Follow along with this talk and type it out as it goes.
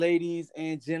ladies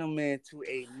and gentlemen, to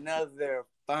another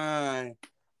fine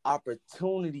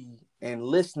opportunity and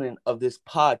listening of this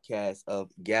podcast of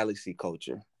Galaxy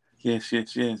Culture. Yes.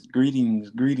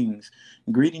 Greetings,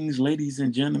 ladies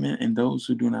and gentlemen, and those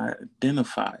who do not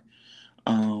identify.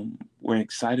 We're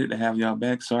excited to have y'all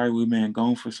back. Sorry we've been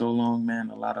gone for so long, man.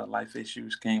 A lot of life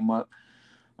issues came up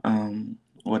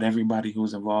with everybody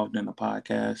who's involved in the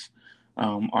podcast.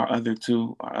 Our other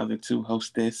two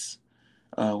hostess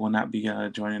will not be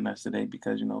joining us today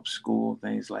because of school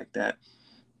things like that.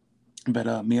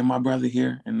 But me and my brother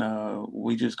here, and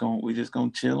we just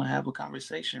gonna chill and have a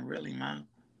conversation, really, man.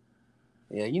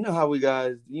 Yeah, you know how we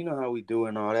guys, you know how we do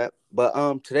and all that. But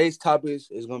today's topic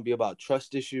is going to be about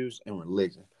trust issues and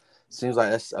religion. Seems like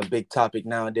that's a big topic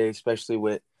nowadays, especially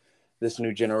with this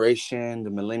new generation, the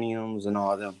millenniums, and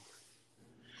all of them.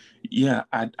 Yeah,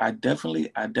 I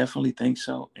definitely think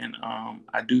so, and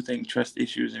I do think trust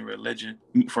issues and religion,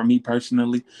 for me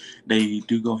personally, they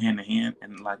do go hand in hand,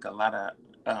 and like a lot of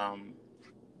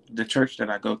the church that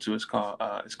I go to is called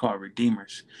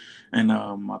Redeemers, and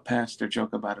my pastor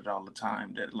joke about it all the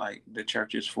time that like the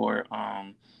church is for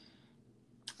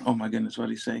oh my goodness, what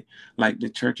do you say? Like the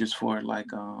church is for like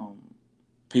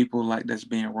people like that's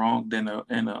being wronged in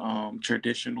a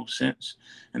traditional sense,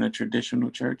 in a traditional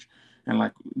church, and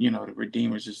like the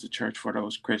Redeemers is the church for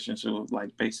those Christians who have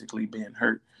like basically been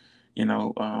hurt,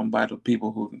 by the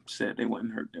people who said they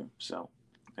wouldn't hurt them. So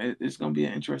it's gonna be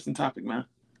an interesting topic, man.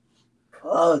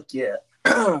 Fuck yeah.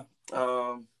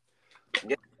 um,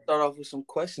 yeah. Start off with some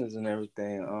questions and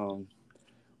everything.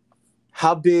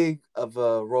 How big of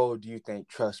a role do you think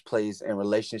trust plays in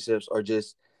relationships, or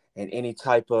just in any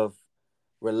type of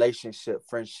relationship,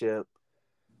 friendship,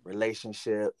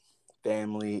 relationship,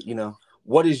 family?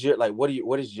 What is your like?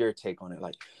 What is your take on it?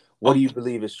 Like, what do you Okay,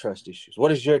 believe is trust issues?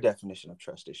 What is your definition of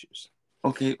trust issues?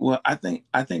 okay. Well, I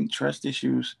think trust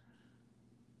issues.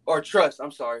 Or trust?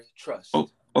 I'm sorry, Oh, trust.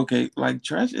 okay. Like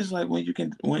trust is like when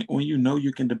you know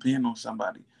you can depend on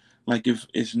somebody. Like if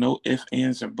it's no ifs,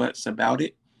 ands, or buts about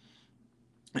it,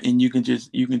 and you can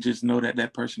just know that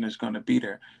that person is going to be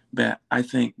there. But I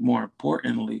think more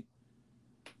importantly,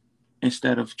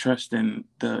 instead of trusting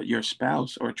the your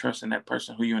spouse or trusting that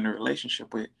person who you're in a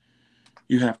relationship with,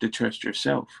 you have to trust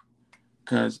yourself.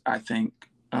 Because I think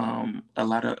a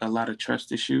lot of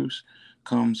trust issues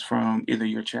comes from either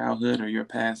your childhood or your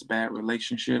past bad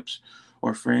relationships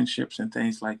or friendships and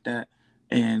things like that.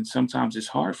 And sometimes it's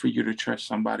hard for you to trust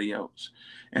somebody else.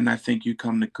 And I think you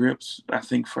come to grips. I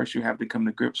think first you have to come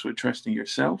to grips with trusting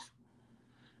yourself.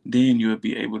 Then you will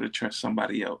be able to trust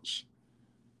somebody else.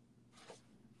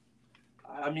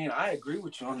 I mean, I agree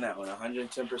with you on that one,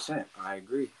 110%. I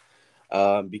agree.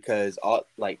 Because all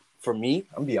like for me,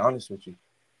 I'm gonna be honest with you,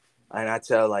 and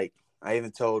I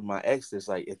even told my ex this,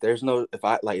 like, if there's no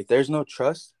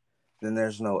trust, then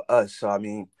there's no us. So I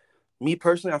mean, me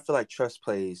personally, I feel like trust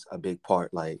plays a big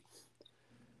part. Like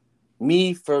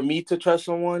for me to trust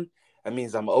someone, that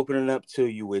means I'm opening up to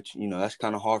you, which that's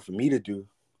kind of hard for me to do.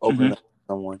 Opening Hmm. up to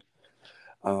someone.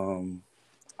 Um,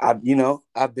 I've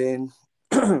been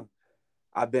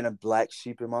I've been a black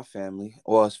sheep in my family,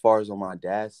 or as far as on my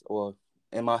dad's, or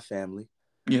in my family.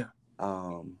 Yeah.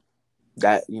 Um,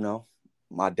 that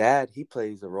my dad, he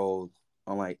plays a role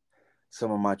on like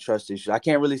some of my trust issues. I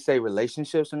can't really say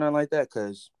relationships or nothing like that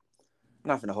because I'm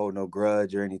not gonna hold no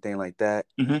grudge or anything like that.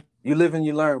 Hmm. You live and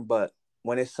you learn, but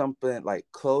when it's something like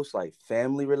close, like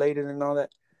family related and all that,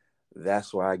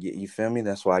 that's where I get, you feel me?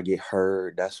 That's where I get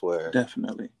hurt. That's where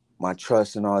Definitely. my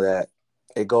trust and all that,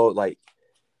 it go like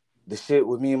the shit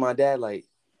with me and my dad. Like,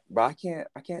 bro, I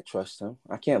can't trust him.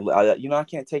 I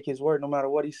can't take his word no matter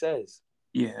what he says.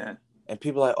 Yeah. And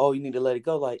people are like, oh, you need to let it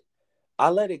go. Like, I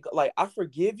let it go. Like, I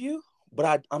forgive you,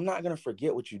 but I'm not gonna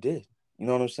forget what you did. You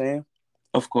know what I'm saying?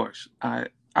 Of course. I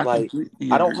Like,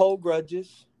 completely I don't agree. hold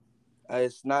grudges.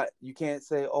 It's not, you can't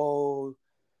say, oh,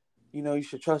 you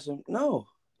should trust him. No,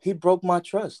 he broke my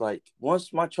trust. Like,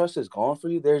 once my trust is gone for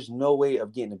you, there's no way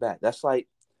of getting it back. That's like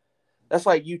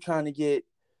you trying to get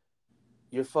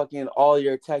your fucking all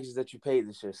your taxes that you paid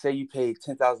this year. Say you paid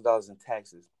 $10,000 in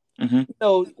taxes. Hmm.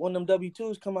 When them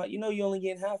W-2s come out, you only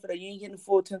getting half of that. You ain't getting the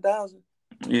full 10,000.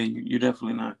 Yeah, you're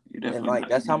definitely not. You're And definitely like not.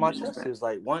 that's You're how not my getting it trust back. is.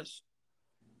 Like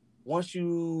once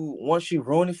you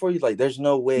ruin it for you, like there's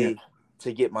no Yeah. way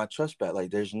to get my trust back.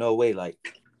 Like there's no way. Like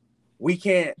we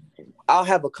can't. I'll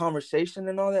have a conversation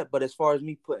and all that, but as far as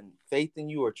me putting faith in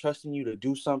you or trusting you to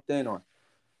do something or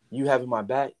you having my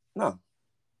back, no,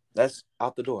 that's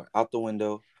out the door, out the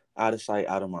window, out of sight,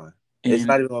 out of mind. It's And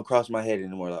not even gonna cross my head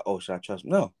anymore. Like, oh, should I trust?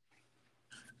 No.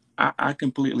 I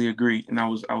completely agree. And I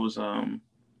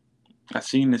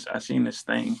seen this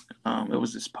thing. It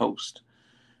was this post,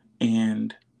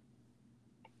 And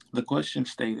the question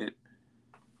stated,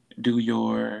 do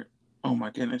your oh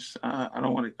my goodness, I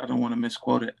don't want to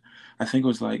misquote it. I think it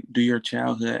was like, do your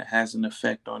childhood has an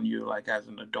effect on you like as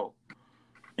an adult?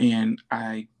 And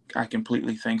I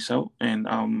completely think so. And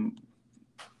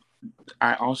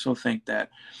I also think that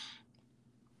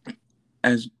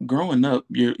as growing up,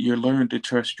 you're learned to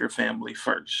trust your family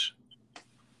first.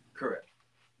 Correct.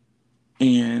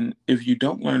 And if you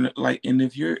don't learn it, like, and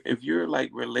if you're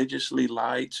like religiously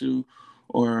lied to,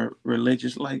 or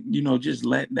religious, like, just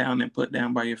let down and put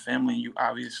down by your family, and you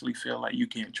obviously feel like you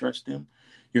can't trust them,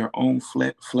 your own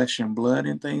flesh and blood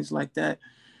and things like that,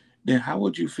 then how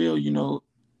would you feel,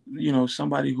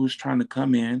 somebody who's trying to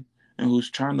come in and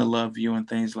who's trying to love you and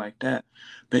things like that,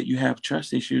 but you have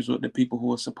trust issues with the people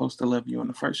who are supposed to love you in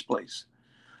the first place?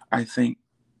 I think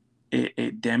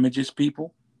it damages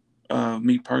people.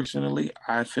 Me personally,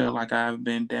 I feel like I've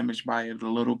been damaged by it a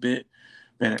little bit,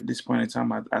 but at this point in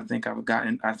time, I think I've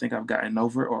gotten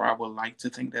over it, or I would like to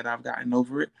think that I've gotten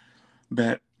over it.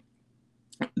 But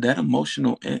that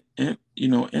emotional,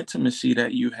 intimacy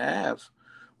that you have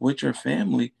with your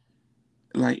family,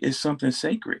 like, it's something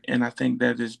sacred, and I think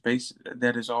that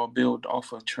is all built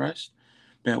off of trust.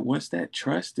 But once that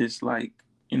trust is, like,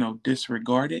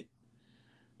 disregarded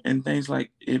and things, like,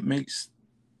 it makes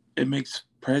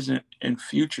present and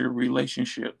future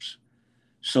relationships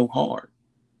so hard.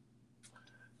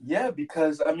 Yeah,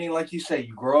 because I mean, like you say,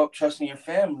 you grow up trusting your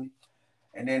family,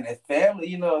 and then if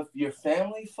family, if your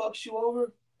family fucks you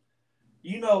over,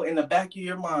 in the back of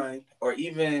your mind, or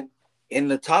even in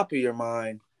the top of your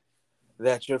mind,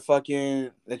 that you're fucking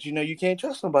that you can't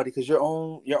trust somebody because your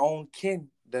own kin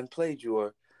then played you,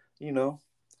 or you know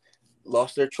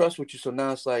lost their trust with you. So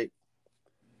now it's like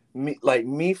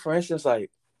me, for instance, like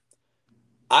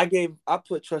I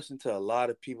put trust into a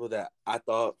lot of people that I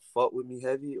thought fucked with me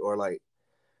heavy, or like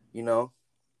you know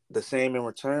the same in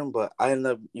return, but I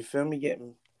ended up, you feel me,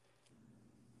 getting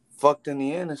fucked in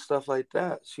the end and stuff like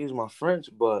that. Excuse my French,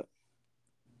 but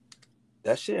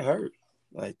that shit hurt.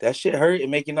 Like that shit hurt. It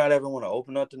make you not ever want to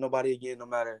open up to nobody again, no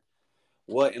matter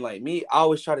what. And like me, I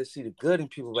always try to see the good in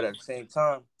people, but at the same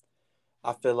time,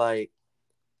 I feel like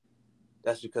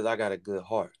that's because I got a good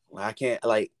heart. Like I can't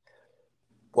like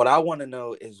what I want to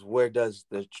know is where does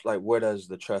the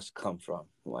trust come from?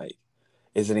 Like,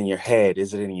 is it in your head?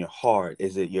 Is it in your heart?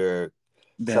 Is it your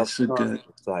That's a good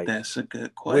subconscious? Like, that's a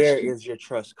good where question. is your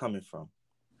trust coming from?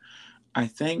 I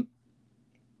think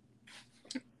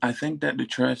I think that the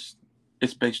trust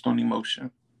is based on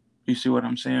emotion. You see what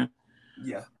I'm saying?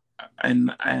 Yeah.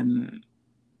 And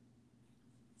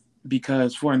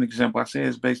because, for an example, I say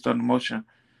it's based on emotion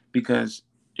because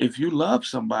if you love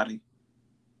somebody,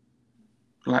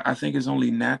 like, I think it's only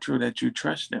natural that you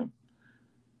trust them.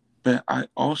 But I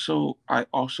also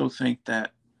think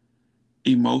that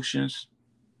emotions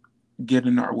get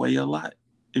in our way a lot.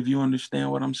 If you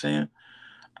understand what I'm saying,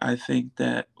 I think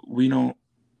that we don't.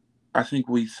 I think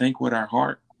we think with our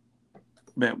heart,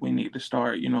 but we need to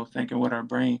start, thinking with our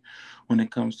brain when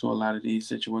it comes to a lot of these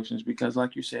situations. Because,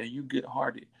 like you said, you get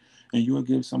hearted, and you will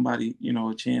give somebody,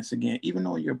 a chance again, even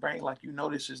though in your brain, like,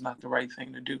 this is not the right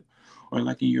thing to do, or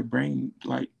like in your brain,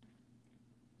 like,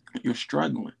 you're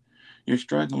struggling, you're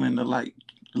struggling to, like,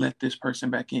 let this person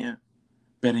back in.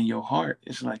 But in your heart,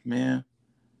 it's like, man,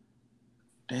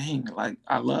 dang, like,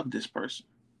 I love this person,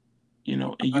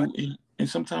 and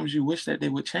sometimes you wish that they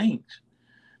would change,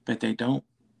 but they don't.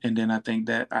 And then I think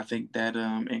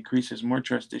that increases more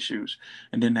trust issues.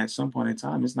 And then at some point in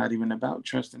time, it's not even about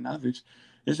trusting others.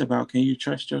 It's about, can you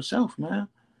trust yourself, man?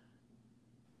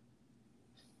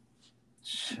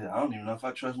 Shit, I don't even know if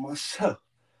I trust myself.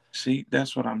 See,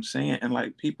 that's what I'm saying. And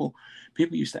like, people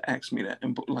used to ask me that,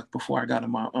 and like, before I got in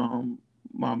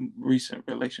my recent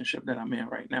relationship that I'm in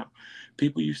right now,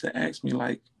 people used to ask me,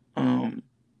 like, um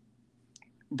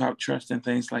about trust and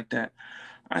things like that.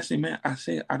 I say, man,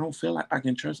 I don't feel like I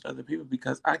can trust other people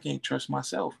because I can't trust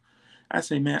myself. I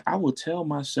say, man, I will tell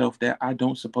myself that I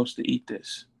don't supposed to eat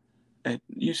this. And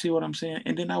you see what I'm saying?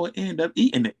 And then I would end up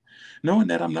eating it, knowing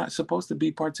that I'm not supposed to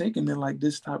be partaking in, like,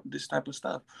 this type of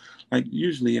stuff. Like,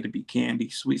 usually it'd be candy,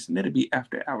 sweets, and it'd be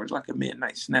after hours, like a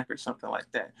midnight snack or something like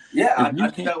that. Yeah, If I you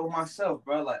do can't, that with myself,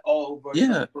 bro. Like, oh, bro, you're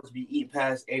not yeah, supposed to be eating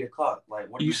past 8 o'clock.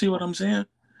 Like, what are you you see what doing? I'm saying?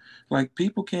 Like,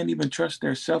 people can't even trust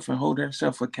their self and hold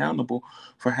themselves accountable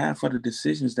for half of the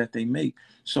decisions that they make.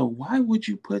 So why would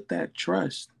you put that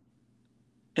trust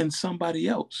in somebody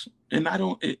else? And I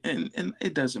don't and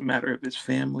it doesn't matter if it's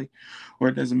family, or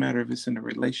it doesn't matter if it's in a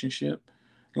relationship.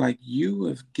 Like, you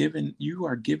are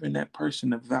giving that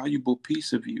person a valuable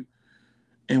piece of you.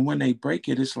 And when they break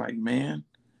it, it's like, man,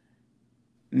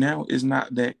 now it's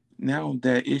not that now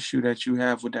that issue that you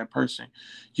have with that person,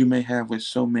 you may have with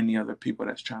so many other people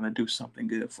that's trying to do something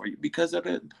good for you because of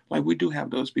it. Like we do have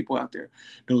those people out there,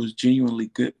 those genuinely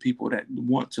good people that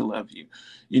want to love you,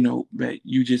 but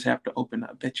you just have to open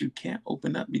up. That you can't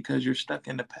open up because you're stuck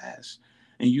in the past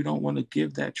and you don't want to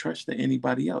give that trust to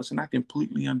anybody else. And I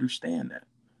completely understand that.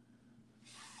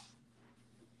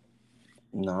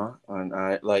 No, and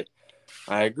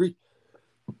I agree.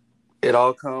 It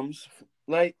all comes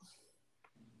like,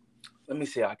 let me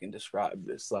see how I can describe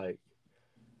this, like,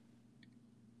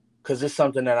 because it's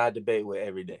something that I debate with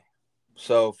every day.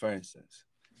 So, for instance,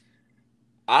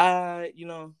 I,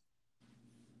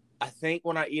 I think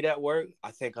when I eat at work,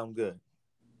 I think I'm good.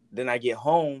 Then I get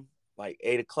home like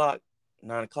 8 o'clock,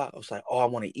 9 o'clock. I was like, oh, I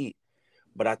want to eat,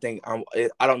 but I think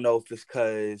I don't know if it's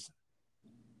because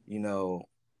you know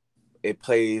it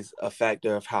plays a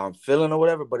factor of how I'm feeling or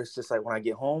whatever. But it's just like when I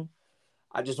get home,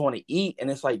 I just want to eat, and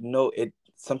it's like no, it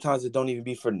sometimes it don't even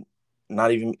be for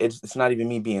not even it's not even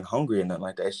me being hungry or nothing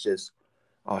like that. It's just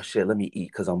oh shit, let me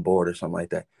eat because I'm bored or something like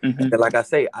that. And Mm-hmm. then, like I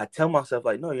say, I tell myself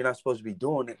like, no, you're not supposed to be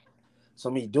doing it. So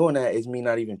me doing that is me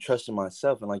not even trusting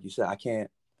myself. And like you said, I can't.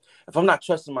 If I'm not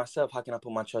trusting myself, how can I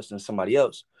put my trust in somebody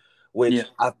else? Which Yeah.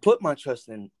 I've put my trust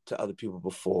in to other people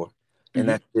before, and Mm-hmm.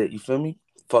 that's it. You feel me?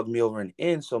 Fucked me over in the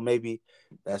end. So maybe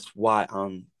that's why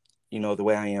I'm, the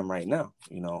way I am right now.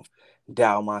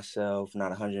 Doubt myself,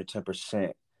 not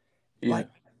 110%, Yeah. like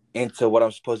into what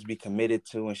I'm supposed to be committed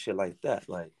to and shit like that.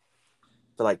 Like,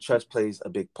 I feel like trust plays a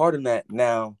big part in that.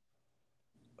 Now,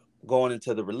 going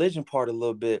into the religion part a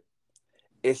little bit,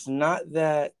 it's not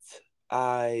that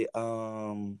I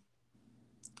I'm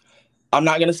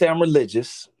not gonna say I'm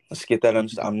religious. Let's get that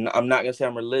understood. I'm not gonna say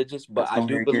I'm religious, but Let's go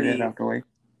ahead and get that out the way.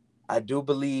 I do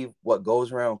believe what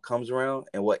goes around comes around,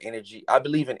 and what energy. I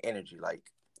believe in energy. Like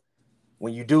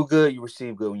when you do good, you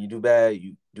receive good. When you do bad,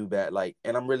 you do bad. Like,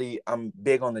 and I'm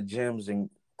big on the gems and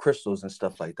crystals and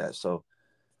stuff like that. So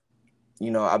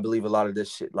I believe a lot of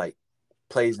this shit like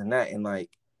plays in that, and like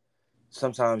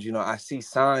sometimes I see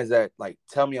signs that like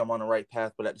tell me I'm on the right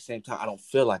path, but at the same time I don't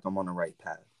feel like I'm on the right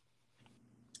path.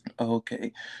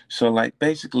 Okay. So like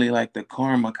basically like the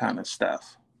karma kind of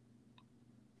stuff.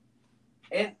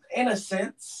 In a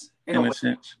sense, In a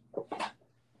sense.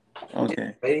 in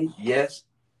Okay. a way, yes.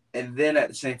 And then at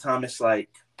the same time, it's like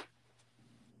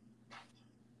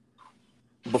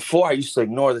before I used to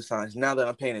ignore the signs. Now that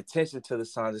I'm paying attention to the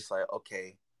signs, it's like,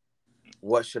 okay,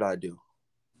 what should I do?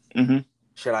 Mm-hmm.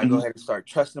 Should I go Mm-hmm. ahead and start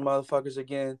trusting motherfuckers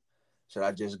again? Should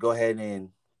I just go ahead and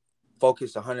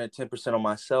focus 110% on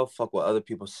myself, fuck what other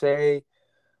people say,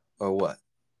 or what?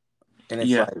 And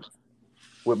it's Yeah. like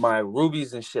with my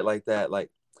rubies and shit like that. Like,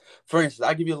 for instance,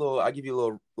 I give you a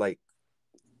little like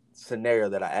scenario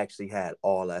that I actually had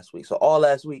all last week. So all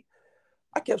last week,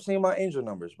 I kept seeing my angel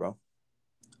numbers, bro.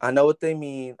 I know what they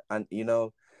mean.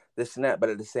 This and that. But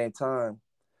at the same time,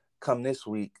 come this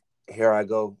week, here I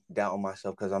go doubting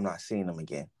myself because I'm not seeing them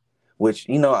again. Which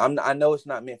I know it's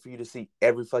not meant for you to see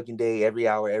every fucking day, every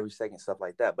hour, every second, stuff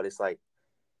like that. But it's like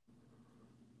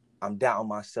I'm doubting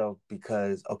myself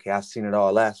because okay, I've seen it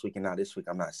all last week, and now this week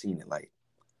I'm not seeing it. Like,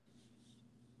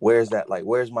 where's that? Like,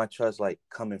 where's my trust like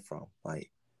coming from? Like,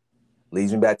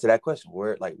 leads me back to that question.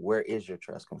 Where is your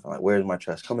trust coming from? Like, where is my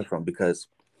trust coming from? Because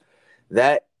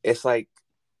that it's like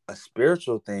a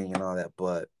spiritual thing and all that,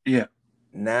 but Yeah.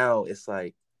 now it's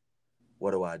like,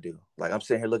 what do I do? Like I'm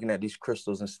sitting here looking at these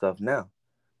crystals and stuff now.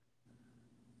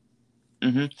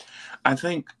 Mm-hmm. I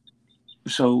think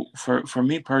so for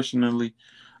me personally,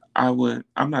 I'm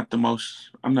not the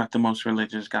most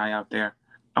religious guy out there.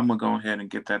 I'm gonna go ahead and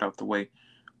get that out the way.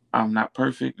 I'm not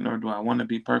perfect, nor do I want to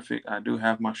be perfect. I do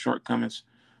have my shortcomings,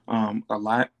 a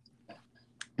lot,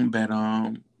 but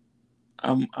I'm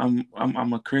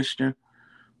a Christian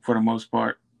for the most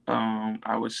part.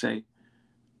 I would say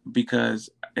because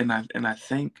I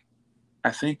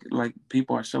think like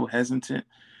people are so hesitant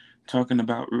talking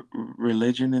about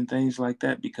religion and things like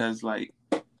that because like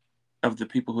of the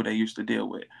people who they used to deal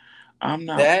with. I'm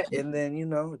not. That and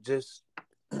then just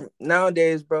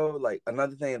nowadays, bro. Like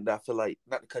another thing that I feel like,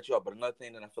 not to cut you off, but another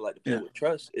thing that I feel like to play Yeah. with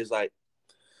trust is like,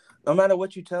 no matter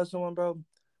what you tell someone, bro,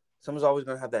 someone's always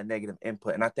gonna have that negative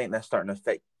input, and I think that's starting to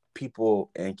affect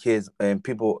people and kids and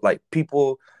people,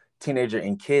 teenager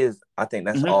and kids. I think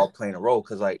that's Hmm. all playing a role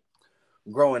because like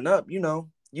growing up, you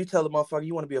tell the motherfucker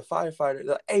you want to be a firefighter, they're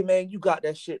like, hey man, you got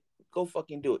that shit, go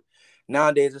fucking do it.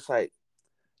 Nowadays, it's like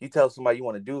you tell somebody you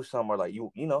want to do something or like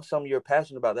something you're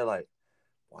passionate about, they're like,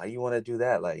 why you want to do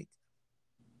that? Like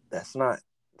that's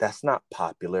not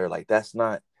popular. Like that's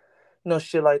not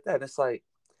shit like that. It's like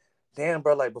damn,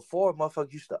 bro, like before,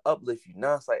 motherfuckers used to uplift you.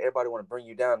 Now it's like everybody want to bring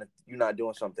you down if you're not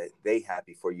doing something that they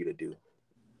happy for you to do.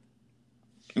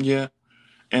 Yeah,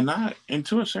 and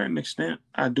to a certain extent,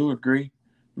 I do agree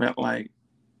that like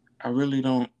I really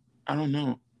don't. I don't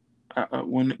know.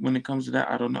 When it comes to that,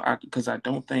 I don't know because I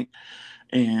don't think.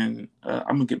 And I'm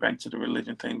gonna get back to the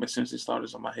religion thing, but since it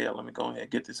started on my head, let me go ahead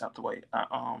and get this out the way.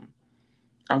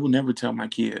 I will never tell my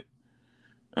kid,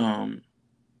 um,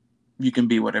 you can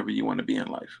be whatever you want to be in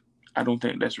life. I don't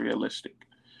think that's realistic.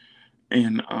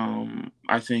 And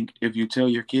I think if you tell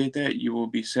your kid that, you will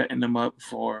be setting them up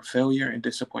for failure and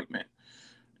disappointment.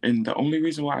 And the only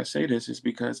reason why I say this is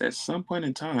because at some point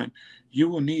in time, you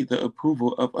will need the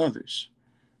approval of others.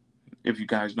 If you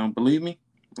guys don't believe me,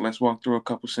 let's walk through a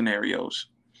couple scenarios.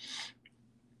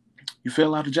 You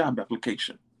fill out a job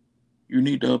application. You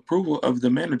need the approval of the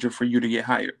manager for you to get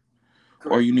hired, or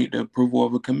Correct. you need the approval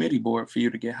of a committee board for you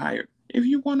to get hired. If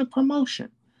you want a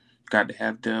promotion, you got to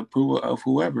have the approval of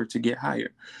whoever to get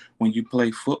hired. When you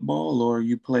play football or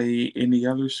you play any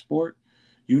other sport,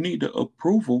 you need the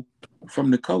approval from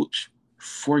the coach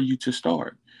for you to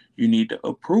start. You need the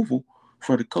approval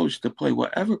for the coach to play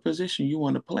whatever position you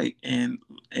want to play, and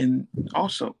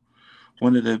also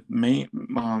one of the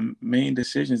main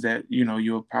decisions that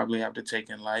you'll probably have to take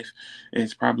in life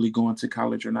is probably going to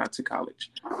college or not to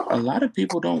college. A lot of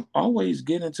people don't always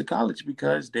get into college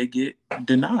because they get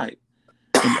denied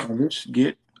and others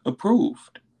get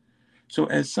approved. So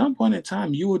at some point in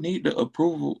time, you will need the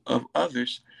approval of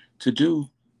others to do,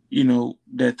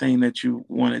 that thing that you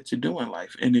wanted to do in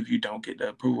life. And if you don't get the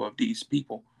approval of these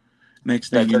people, next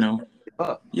thing That you doesn't know, give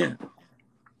up. yeah,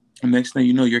 the next thing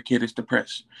you know, your kid is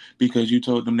depressed because you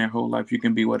told them their whole life you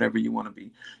can be whatever you want to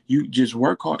be. You just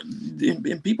work hard,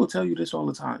 and people tell you this all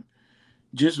the time.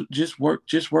 Just work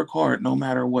hard, no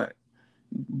matter what.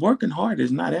 Working hard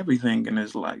is not everything in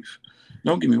this life.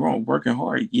 Don't get me wrong. Working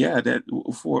hard, yeah, that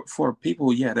for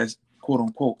people, yeah, that's quote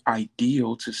unquote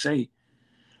ideal to say.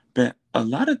 But a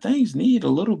lot of things need a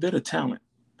little bit of talent,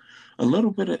 a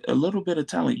little bit of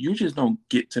talent. You just don't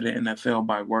get to the NFL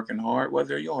by working hard,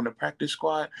 whether you're on the practice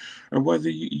squad or whether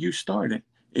you started.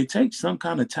 It takes some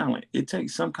kind of talent. It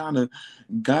takes some kind of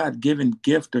God-given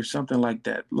gift or something like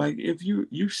that. Like if you're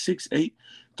 6'8",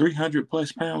 300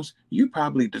 plus pounds, you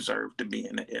probably deserve to be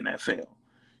in the NFL.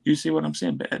 You see what I'm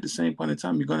saying? But at the same point in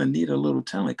time, you're gonna need a little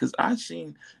talent because I've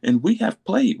seen and we have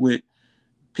played with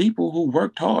people who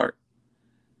worked hard,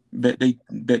 but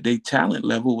they talent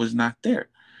level was not there.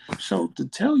 So to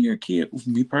tell your kid,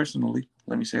 me personally,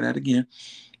 let me say that again,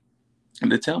 and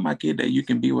to tell my kid that you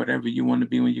can be whatever you want to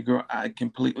be when you grow, I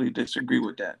completely disagree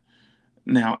with that.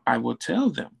 Now I will tell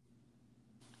them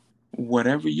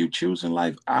whatever you choose in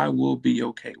life, I will be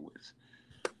okay with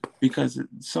because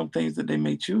some things that they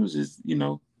may choose is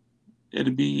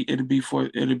it'll be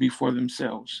for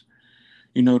themselves.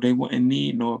 They wouldn't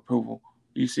need no approval.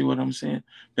 You see what I'm saying?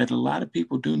 But a lot of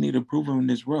people do need approval in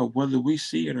this world, whether we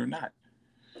see it or not.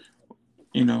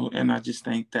 And I just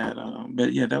think that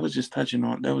but yeah, that was just touching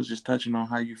on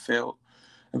how you felt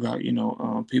about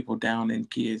people down and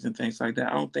kids and things like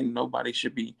that. I don't think nobody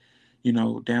should be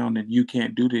down and you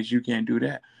can't do this, you can't do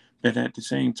that. But at the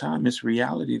same time, it's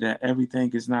reality that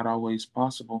everything is not always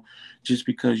possible just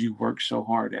because you work so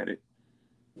hard at it.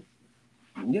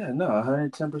 Yeah, no,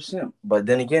 110%. But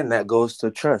then again, that goes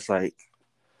to trust. Like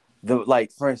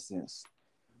for instance,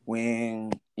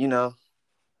 when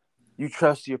you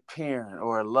trust your parent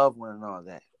or a loved one and all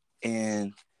that,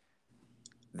 and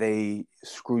they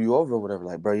screw you over or whatever,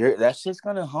 like bro, that shit's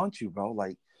gonna haunt you, bro.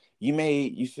 Like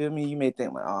you feel me? You may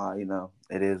think like,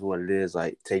 it is what it is.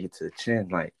 Like take it to the chin.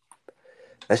 Like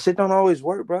that shit don't always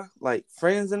work, bro. Like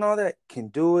friends and all that can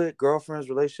do it. Girlfriends,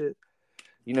 relationship,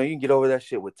 you can get over that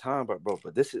shit with time, but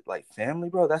this is like family,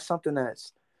 bro. That's something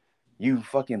that's you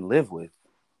fucking live with.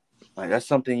 Like that's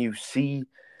something you see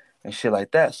and shit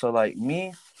like that. So like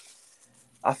me,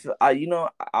 I feel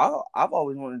I've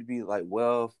always wanted to be like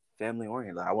family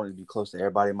oriented. Like I wanted to be close to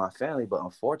everybody in my family, but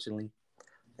unfortunately,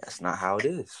 that's not how it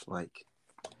is. Like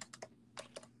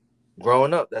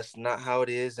growing up, that's not how it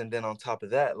is. And then on top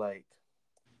of that, like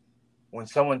when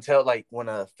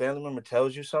a family member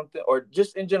tells you something, or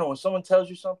just in general, when someone tells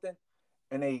you something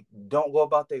and they don't go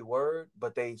about their word,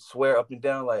 but they swear up and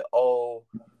down like, oh,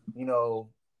 you know,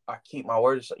 I keep my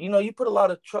word. You put a lot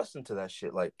of trust into that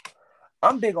shit. Like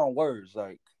I'm big on words.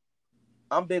 Like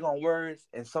I'm big on words,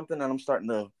 and something that I'm starting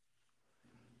to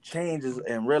change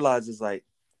and realize is like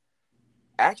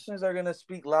actions are gonna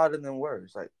speak louder than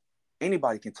words. Like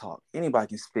anybody can talk, anybody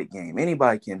can spit game,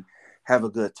 anybody can have a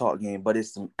good talk game, but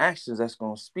it's some actions that's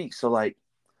gonna speak. So like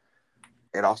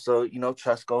it also,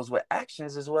 trust goes with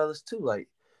actions as well as too. Like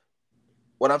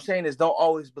what I'm saying is don't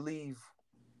always believe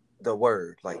the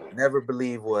word. Like never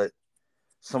believe what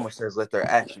someone says. Let their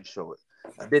actions show it.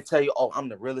 I did tell you, oh, I'm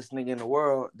the realest nigga in the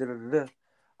world. Da da da da.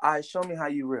 All right, show me how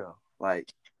you real.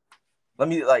 Like, let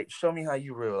me like show me how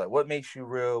you real. Like, what makes you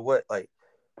real? What like,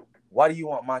 why do you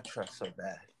want my trust so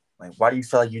bad? Like, why do you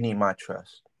feel like you need my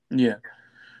trust? Yeah.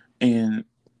 And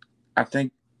I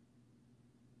think,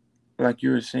 like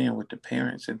you were saying with the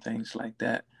parents and things like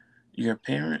that, your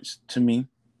parents to me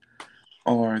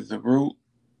are the root,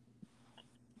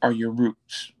 are your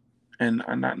roots. And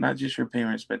not just your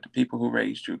parents, but the people who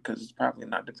raised you, because it's probably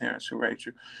not the parents who raised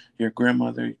you. Your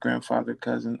grandmother, your grandfather,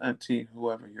 cousin, auntie,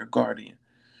 whoever, your guardian,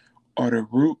 are the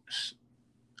roots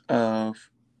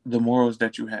of the morals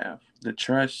that you have, the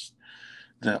trust,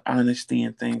 the honesty,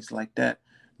 and things like that.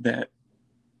 That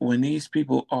when these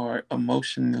people are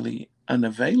emotionally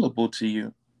unavailable to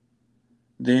you,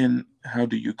 then how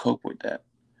do you cope with that?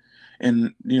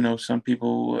 And some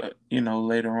people,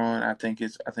 later on, I think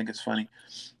it's funny.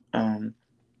 Um,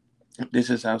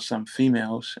 this is how some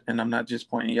females, and I'm not just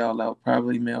pointing y'all out,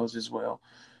 probably males as well.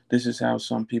 This is how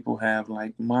some people have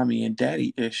like mommy and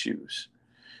daddy issues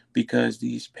because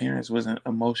these parents wasn't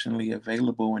emotionally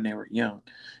available when they were young.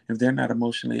 If they're not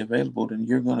emotionally available, then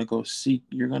you're gonna go seek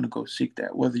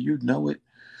that, whether you know it,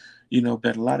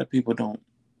 but a lot of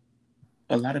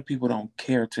people don't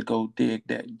care to go dig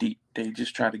that deep. They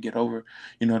just try to get over,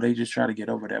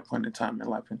 that point in time in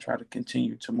life and try to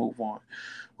continue to move on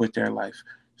with their life.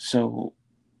 So,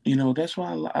 that's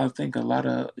why I think a lot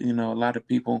of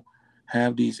people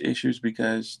have these issues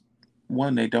because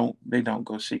one, they don't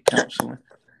go seek counseling.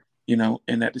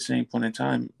 And at the same point in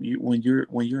time, when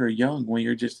you're young, when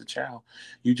you're just a child,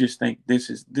 you just think this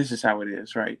is how it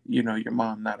is, right? Your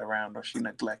mom not around, or she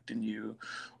neglecting you,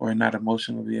 or not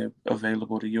emotionally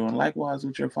available to you, and likewise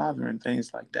with your father and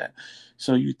things like that.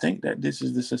 So you think that this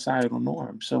is the societal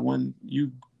norm. So when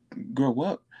you grow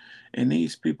up and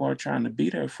these people are trying to be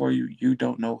there for you, you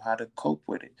don't know how to cope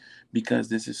with it because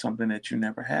this is something that you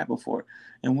never had before.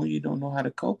 And when you don't know how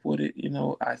to cope with it,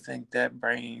 I think that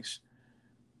brings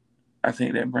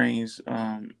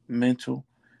mental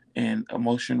and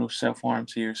emotional self harm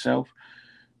to yourself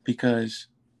because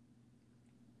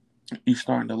you're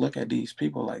starting to look at these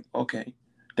people like, okay,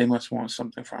 they must want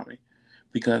something from me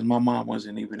because my mom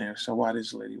wasn't even there, so why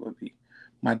this lady would be?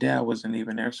 My dad wasn't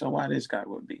even there, so why this guy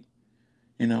would be?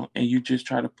 And you just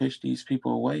try to push these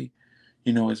people away,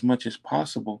 as much as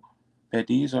possible. That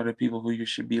these are the people who you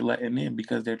should be letting in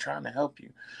because they're trying to help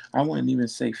you. I wouldn't even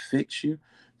say fix you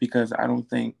because I don't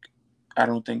think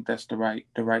that's the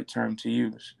right term to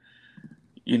use.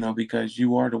 Because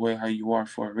you are the way how you are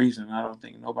for a reason. I don't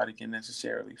think nobody can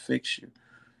necessarily fix you,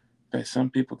 but some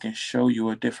people can show you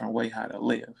a different way how to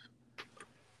live.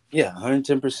 Yeah,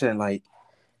 110%. Like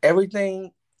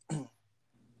everything,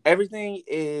 everything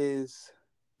is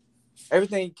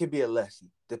everything can be a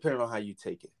lesson depending on how you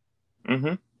take it.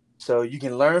 Mm-hmm. So you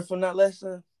can learn from that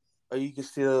lesson, or you can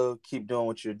still keep doing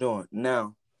what you're doing.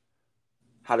 Now,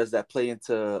 how does that play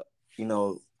into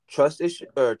trust issue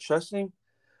or trusting?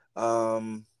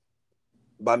 Um,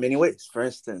 by many ways. For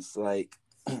instance, like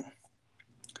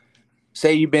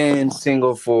say you've been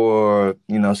single for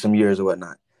some years or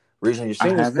whatnot. Reason you're I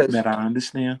single is have it, because but I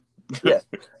understand. yeah.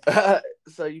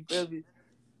 So you feel me?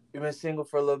 You've been single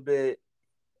for a little bit.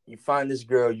 You find this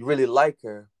girl, you really like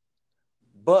her,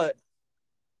 but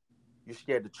you're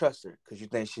scared to trust her because you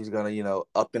think she's gonna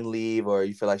up and leave, or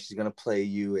you feel like she's gonna play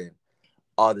you and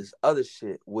all this other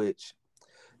shit. Which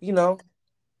you know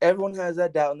everyone has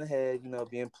that doubt in the head,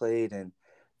 being played and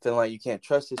feeling like you can't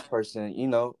trust this person,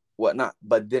 whatnot.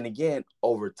 But then again,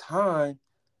 over time,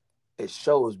 it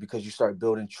shows because you start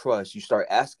building trust. You start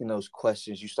asking those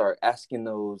questions. You start asking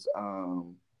those,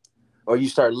 or you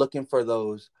start looking for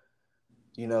those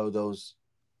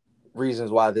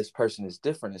reasons why this person is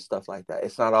different and stuff like that.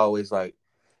 It's not always like,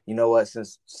 you know what,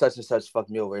 since such and such fucked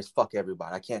me over, it's fuck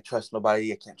everybody. I can't trust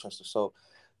nobody. I can't trust her. So,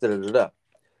 da da da da.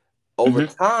 Over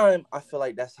Mm-hmm. time, I feel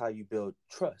like that's how you build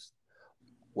trust.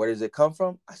 Where does it come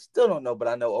from? I still don't know, but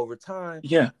I know over time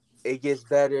Yeah. it gets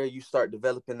better. You start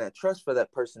developing that trust for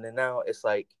that person, and now it's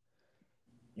like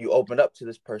you open up to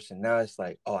this person. Now it's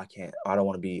like, oh, I can't. I don't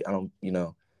want to be. I don't.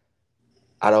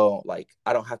 I don't like.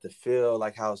 I don't have to feel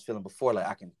like how I was feeling before. Like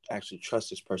I can actually trust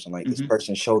this person. Like this Mm-hmm.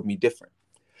 person showed me different.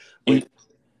 And Wait,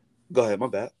 go ahead. My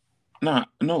bad. no,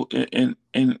 no,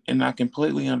 and I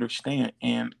completely understand.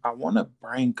 And I want to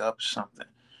bring up something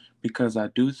because I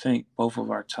do think both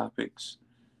of our topics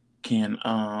can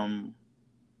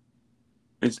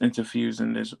is interfused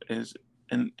in this is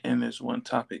in this one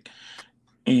topic.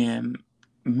 And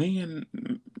me and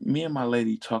me and my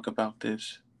lady talk about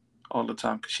this all the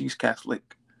time because she's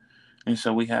Catholic. And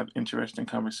so we have interesting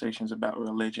conversations about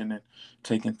religion and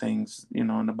taking things, in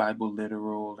the Bible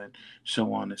literal and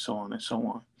so on and so on and so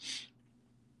on.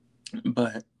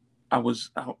 But I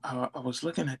was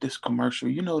looking at this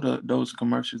commercial. Those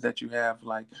commercials that you have,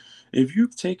 like, if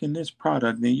you've taken this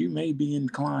product, then you may be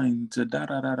inclined to da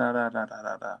da da da da da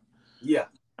da da. Yeah.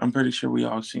 I'm pretty sure we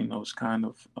all seen those kind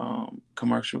of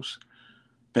commercials.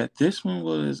 But this one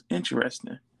was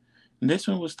interesting. And this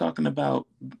one was talking about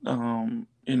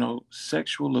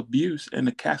sexual abuse in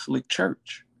the Catholic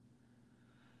Church.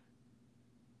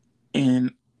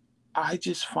 And I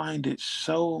just find it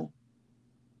so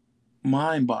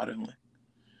mind-boggling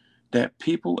that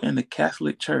people in the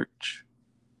Catholic Church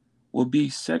will be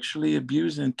sexually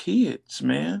abusing kids,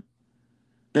 man.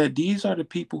 That these are the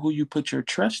people who you put your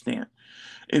trust in.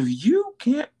 If you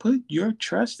can't put your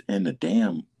trust in the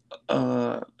damn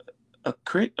not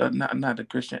a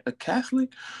Christian, a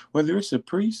Catholic, whether it's a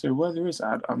priest or whether it's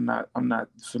I'm not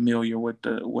familiar with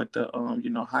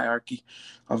the hierarchy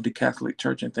of the Catholic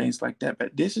Church and things like that.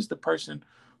 But this is the person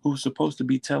who's supposed to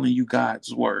be telling you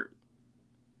God's word.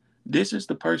 This is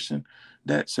the person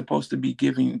that's supposed to be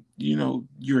giving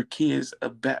your kids a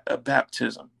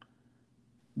baptism.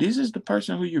 This is the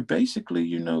person who you're basically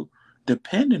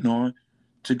depending on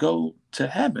to go to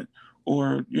heaven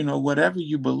or whatever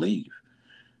you believe.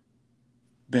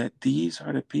 But these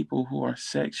are the people who are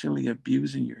sexually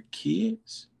abusing your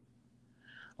kids.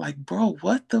 Like, bro,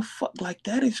 what the fuck? Like,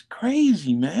 that is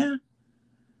crazy, man.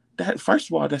 That, first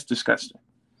of all, that's disgusting.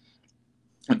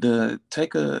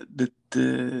 Take an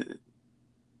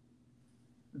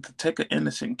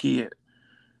innocent kid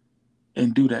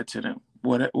and do that to them,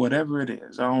 whatever it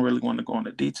is. I don't really want to go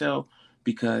into detail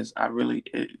because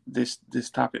this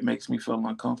topic makes me feel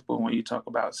uncomfortable when you talk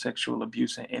about sexual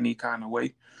abuse in any kind of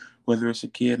way, whether it's a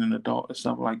kid, an adult, or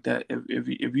something like that. If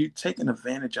you're taking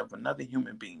advantage of another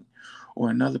human being or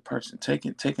another person,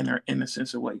 taking their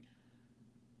innocence away,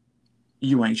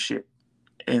 you ain't shit.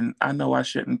 And I know I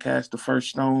shouldn't cast the first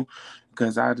stone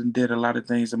because I did a lot of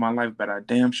things in my life, but I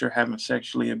damn sure haven't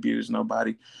sexually abused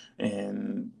nobody.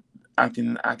 And I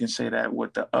can say that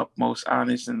with the utmost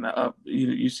honest and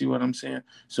you see what I'm saying?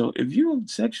 So if you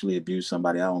sexually abuse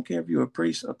somebody, I don't care if you're a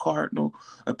priest, a cardinal,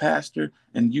 a pastor,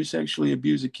 and you sexually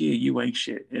abuse a kid, you ain't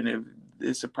shit. And if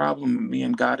it's a problem, me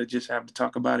and God just have to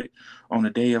talk about it on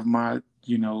the day of my,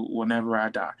 whenever I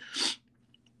die.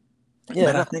 Yeah,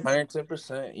 but I think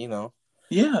 110%,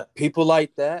 Yeah. People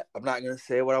like that. I'm not gonna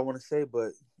say what I want to say,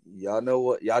 but y'all know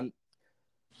what y'all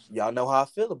know how I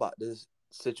feel about this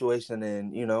situation,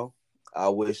 and I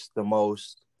wish the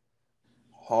most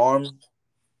harm,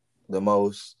 the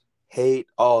most hate,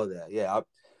 all that.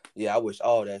 I wish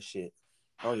all that shit.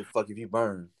 I don't give a fuck if you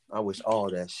burn. I wish all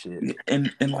that shit.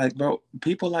 And like, bro,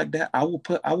 people like that, I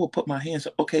will put my hands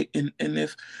up. Okay, and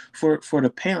if for the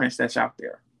parents that's out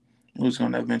there who's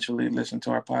going to eventually listen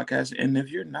to our podcast, and if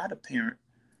you're not a parent,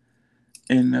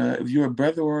 and if you're a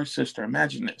brother or a sister,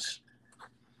 imagine this: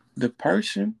 the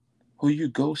person who you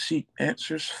go seek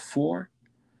answers for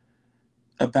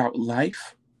about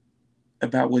life,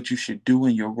 about what you should do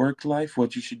in your work life,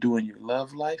 what you should do in your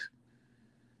love life.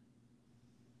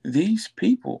 These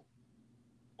people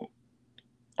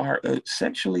are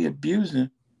sexually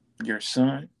abusing your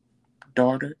son,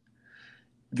 daughter,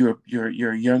 your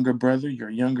younger brother, your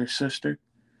younger sister.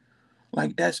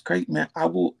 Like, that's great, man.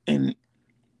 And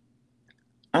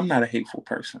I'm not a hateful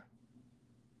person.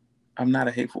 I'm not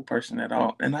a hateful person at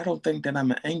all. And I don't think that I'm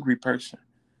an angry person.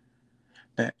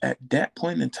 But at that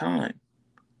point in time,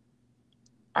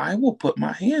 I will put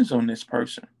my hands on this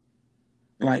person.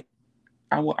 Like,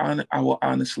 I will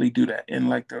honestly do that. And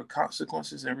like, the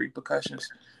consequences and repercussions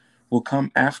will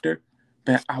come after,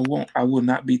 but I will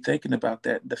not be thinking about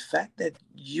that. The fact that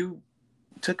you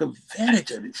took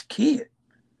advantage of this kid,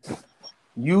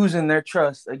 using their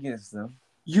trust against them,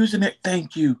 using it.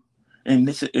 Thank you. And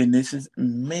this is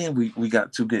man, we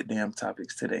got two good damn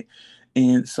topics today.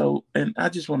 And so, and I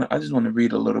just want to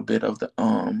read a little bit of the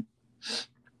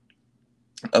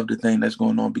thing that's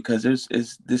going on, because this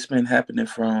been happening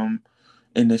from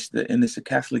in this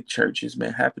Catholic Church. It's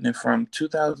been happening from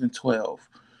 2012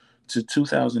 to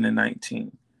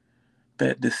 2019.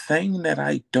 But the thing that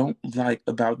I don't like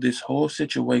about this whole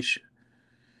situation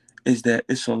is that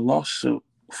it's a lawsuit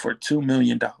for $2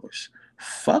 million.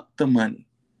 Fuck the money.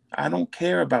 I don't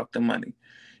care about the money.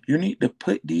 You need to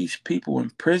put these people in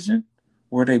prison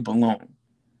where they belong.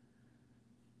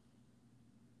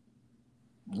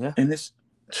 Yeah. And it's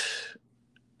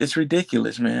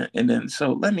ridiculous, man. And then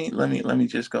so let me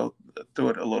just go through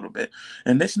it a little bit.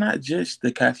 And it's not just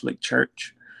the Catholic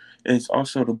Church. It's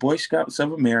also the Boy Scouts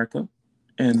of America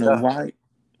And the Yeah. Y,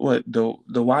 what the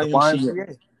The YMCA,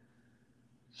 YMCA.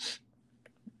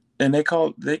 and they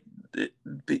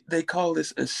call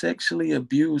this a sexually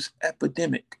abused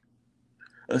epidemic.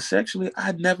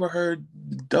 I'd never heard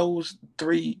those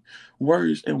three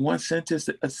words in one sentence.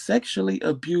 A sexually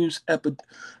abused epidemic.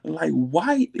 Like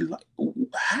why? Like,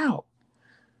 how?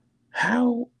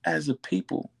 How as a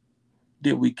people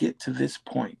did we get to this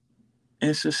point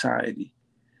in society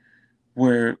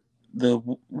where the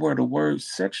word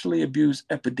sexually abused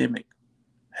epidemic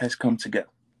has come together?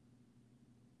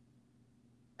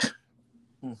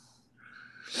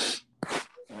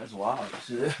 That's wild.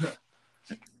 Shit.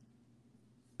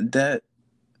 That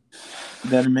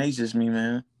that amazes me,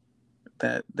 man.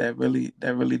 That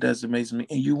really does amaze me.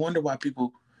 And you wonder why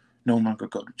people no longer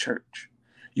go to church.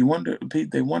 They wonder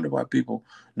why people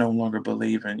no longer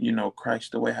believe in,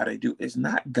 Christ the way how they do. It's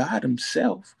not God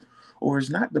himself, or it's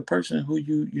not the person who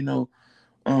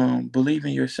believe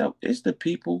in yourself. It's the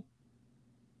people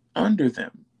under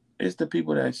them. It's the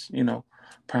people that's,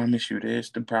 promise you this,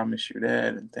 to promise you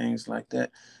that, and things like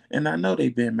that. And I know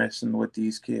they've been messing with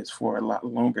these kids for a lot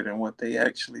longer than what they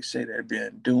actually say they've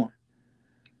been doing.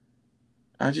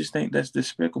 I just think that's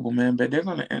despicable, man. But they're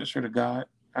going to answer to God.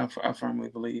 I firmly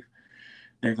believe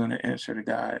they're going to answer to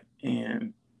God.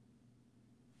 And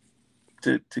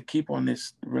to keep on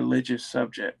this religious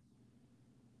subject,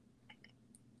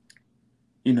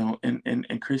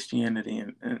 in Christianity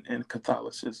and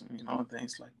Catholicism, and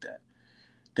things like that.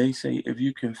 They say if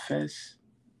you confess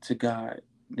to God,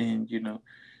 then,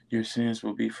 your sins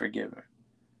will be forgiven.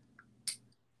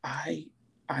 I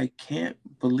can't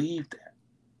believe that.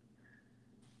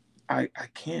 I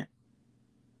can't.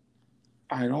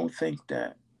 I don't think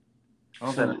that. I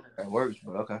don't think that works,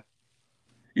 but okay.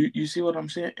 You see what I'm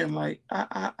saying? And like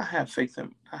I have faith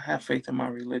in my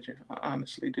religion. I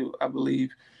honestly do. I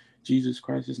believe Jesus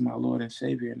Christ is my Lord and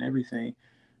Savior and everything.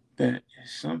 But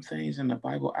some things in the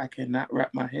Bible I cannot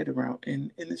wrap my head around,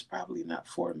 and it's probably not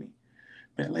for me.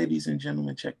 But ladies and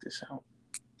gentlemen, check this out.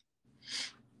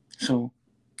 So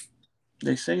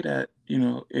they say that,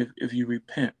 if you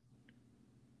repent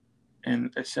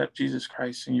and accept Jesus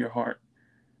Christ in your heart,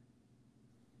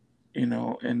 and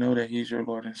know that he's your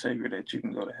Lord and Savior, that you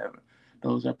can go to heaven.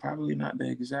 Those are probably not the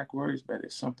exact words, but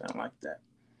it's something like that.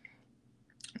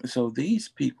 So these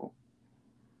people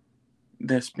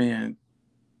that's been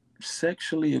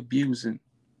sexually abusing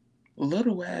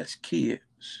little ass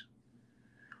kids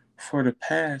for the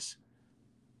past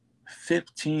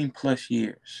 15 plus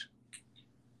years,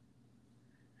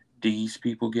 these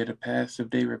people get a pass if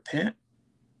they repent.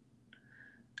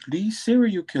 These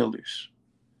serial killers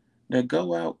that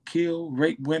go out, kill,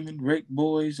 rape women, rape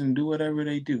boys, and do whatever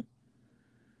they do,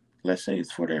 let's say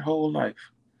it's for their whole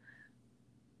life,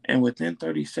 and within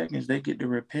 30 seconds they get to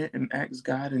repent and ask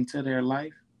God into their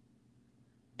life,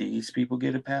 these people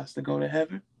get a pass to go to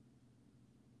heaven?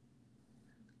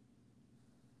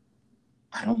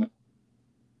 I don't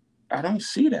I don't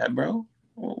see that, bro.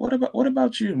 What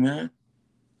about you, man?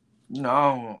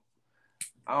 No,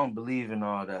 I don't believe in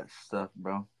all that stuff,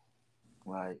 bro.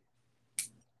 Like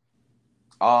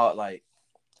all like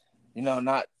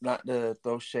not to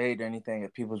throw shade or anything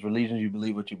at people's religions. You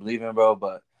believe what you believe in, bro.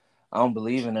 But I don't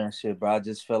believe in that shit, bro. I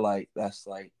just feel like that's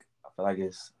like I feel like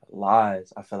it's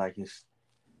lies. I feel like it's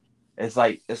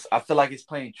like it's I feel like it's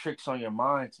playing tricks on your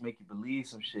mind to make you believe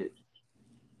some shit.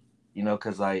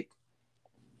 Because like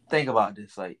think about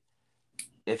this, like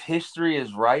if history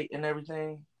is right and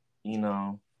everything, you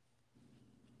know,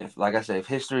 if like I said, if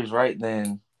history is right,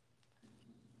 then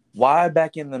why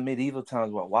back in the medieval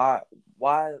times,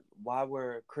 why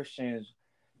were Christians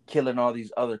killing all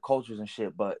these other cultures and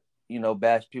shit, but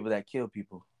bash people that kill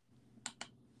people?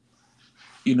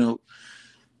 You know,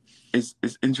 it's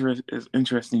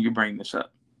interesting you bring this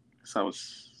up. So I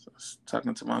was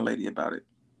talking to my lady about it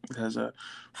because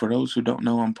for those who don't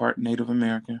know, I'm part Native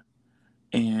American,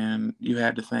 and you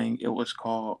had the thing. It was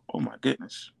called, oh my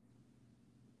goodness,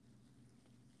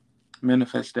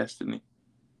 Manifest Destiny.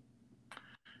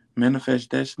 Manifest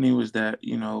Destiny was that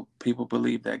people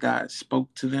believe that God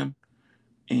spoke to them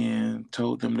and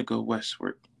told them to go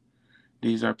westward.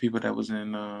 These are people that was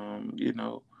in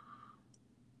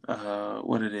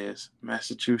what it is,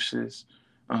 Massachusetts,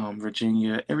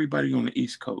 Virginia, everybody on the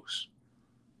East Coast.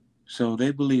 So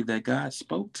they believe that God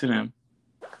spoke to them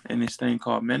in this thing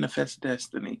called Manifest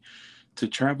Destiny to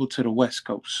travel to the West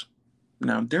Coast.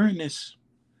 Now, during this,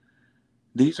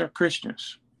 these are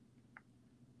Christians.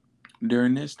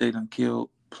 During this, they done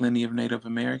killed plenty of Native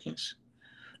Americans,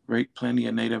 raped plenty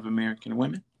of Native American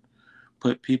women,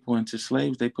 put people into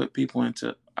slaves. They put people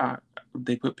into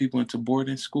people into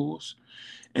boarding schools.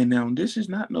 And now this is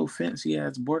not no fancy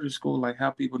ass boarding school like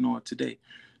how people know it today.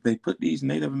 They put these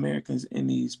Native Americans in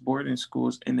these boarding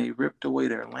schools and they ripped away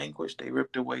their language, they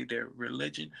ripped away their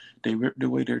religion, they ripped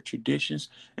away their traditions,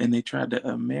 and they tried to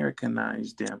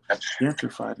Americanize them,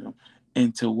 gentrify them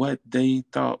into what they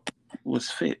thought was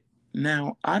fit.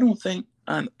 Now, I don't think,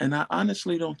 and I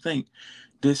honestly don't think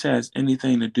this has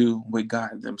anything to do with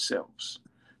God themselves,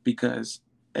 because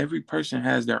every person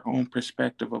has their own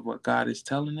perspective of what God is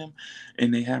telling them,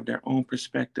 and they have their own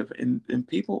perspective. And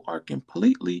people are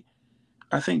completely,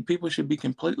 I think people should be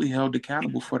completely held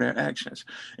accountable for their actions.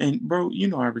 And bro, you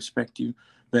know I respect you,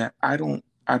 but I don't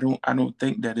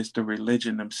think that it's the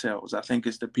religion themselves. I think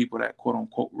it's the people that quote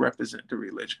unquote represent the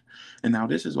religion. And now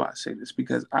this is why I say this,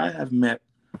 because I have met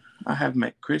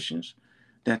Christians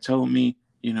that told me,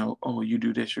 oh, you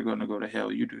do this, you're going to go to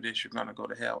hell. You do this, you're going to go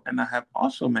to hell. And I have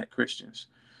also met Christians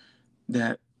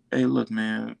that, hey, look,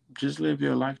 man, just live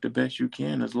your life the best you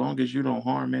can. As long as you don't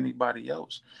harm anybody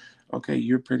else, okay,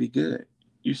 you're pretty good.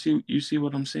 You see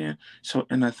what I'm saying? So,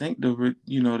 and I think the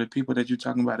people that you're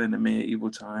talking about in the medieval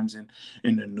times and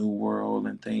in the New World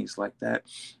and things like that,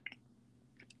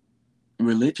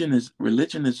 religion is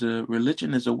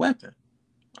a weapon.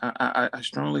 I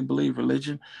strongly believe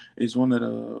religion is one of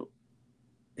the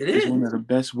It is is. one of the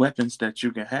best weapons that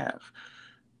you can have.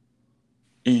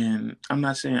 And I'm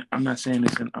It's not saying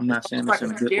almost this like a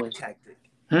in a good scare way. tactic.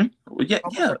 Well, yeah,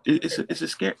 Almost yeah. like a scare It's a tactic.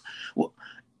 scare. Well,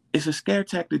 it's a scare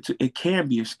tactic. It can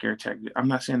be a scare tactic. I'm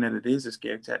not saying that it is a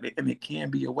scare tactic, and it can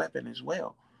be a weapon as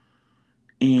well.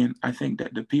 And I think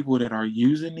that the people that are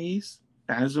using these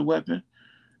as a weapon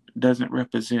doesn't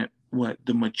represent what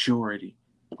the majority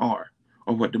are,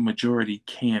 or what the majority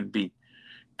can be.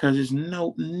 Because there's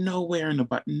nowhere in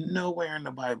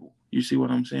the Bible. You see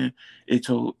what I'm saying? It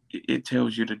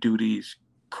tells you to do these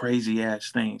crazy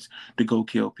ass things to go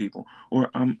kill people. Or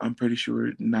I'm pretty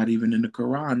sure not even in the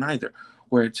Quran either,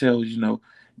 where it tells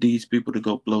these people to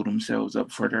go blow themselves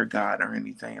up for their God or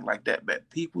anything like that. But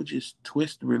people just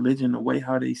twist religion the way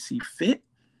how they see fit,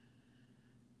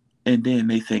 and then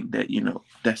they think that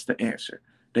that's the answer.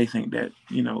 They think that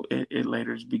it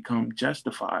later has become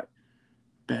justified,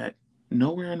 that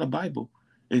nowhere in the Bible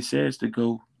it says to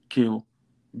go kill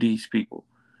these people.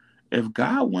 If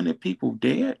God wanted people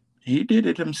dead, he did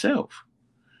it himself.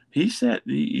 He said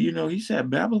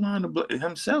Babylon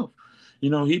himself.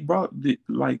 He brought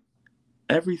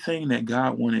everything that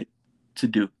God wanted to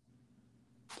do.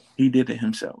 He did it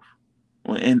himself.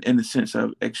 Well, in the sense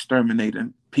of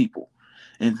exterminating people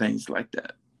and things like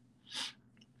that.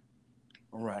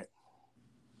 Right.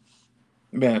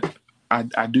 But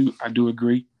I do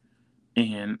agree.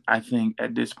 And I think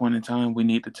at this point in time we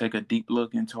need to take a deep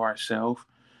look into ourselves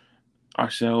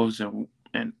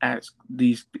and ask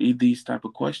these type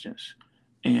of questions.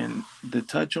 And to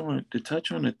touch on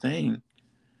the thing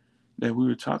that we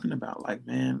were talking about, like,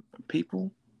 man,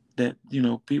 people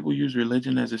use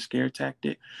religion as a scare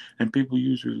tactic, and people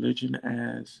use religion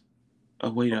as a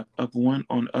way to up one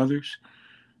on others.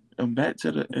 And back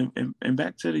to the the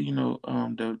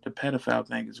pedophile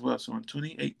thing as well. So in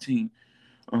 2018,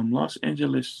 Los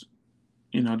Angeles,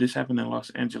 this happened in Los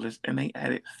Angeles, and they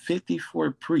added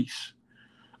 54 priests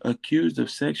accused of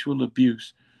sexual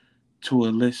abuse to a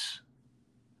list.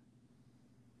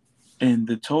 And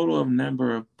the total of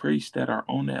number of priests that are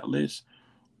on that list,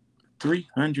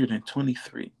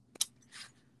 323.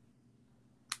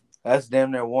 That's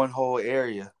damn near one whole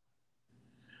area.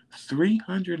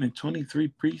 323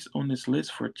 priests on this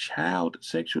list for child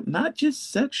sexual, not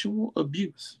just sexual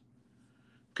abuse.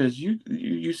 Because you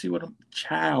see what I'm,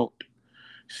 child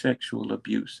sexual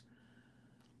abuse.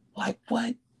 Like,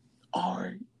 what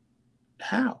are,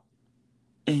 how?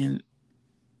 And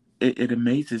it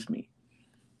amazes me.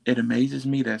 It amazes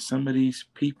me that some of these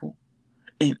people,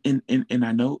 and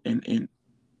I know, and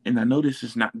I know this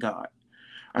is not God.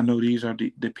 I know these are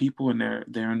the people, and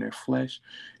they're in their flesh,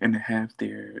 and they have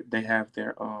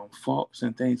their faults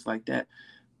and things like that.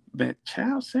 But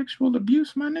child sexual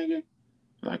abuse, my nigga,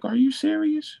 like, are you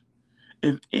serious?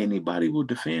 If anybody will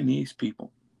defend these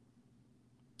people,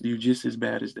 you're just as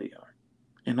bad as they are.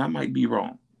 And I might be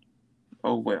wrong.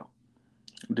 Oh well,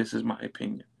 this is my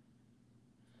opinion.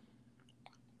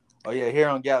 Oh yeah, here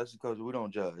on Galaxy Coast we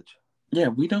don't judge. Yeah,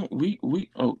 we don't we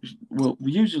oh well,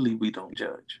 usually we don't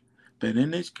judge. But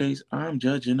in this case, I'm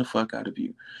judging the fuck out of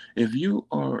you. If you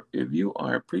are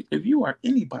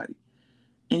anybody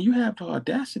and you have the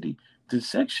audacity to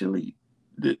sexually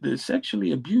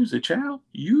abuse a child,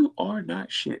 you are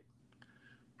not shit.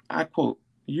 I quote,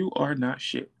 you are not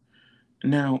shit.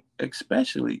 Now,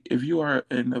 especially if you are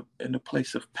in a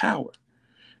place of power,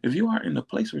 if you are in a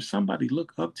place where somebody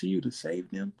look up to you to save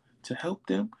them, to help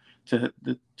them, to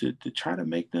try to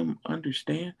make them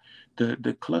understand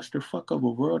the clusterfuck of a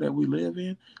world that we live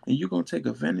in, and you're gonna take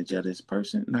advantage of this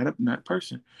person, not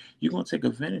person, you're gonna take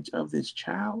advantage of this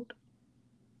child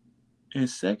and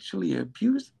sexually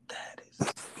abuse. That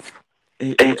is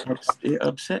it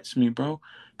upsets me, bro.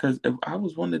 Because if I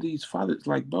was one of these fathers,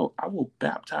 like, bro, I will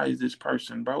baptize this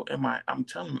person, bro. I'm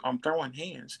telling you, I'm throwing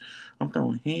hands. I'm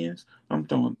throwing hands. I'm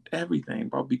throwing everything,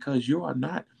 bro. Because you are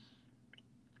not,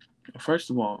 first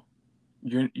of all,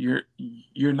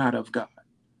 you're not of God.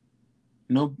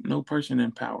 No person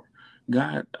in power.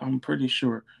 God, I'm pretty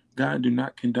sure God do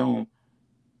not condone,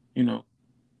 you know,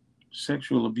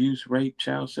 sexual abuse, rape,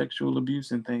 child sexual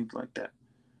abuse, and things like that.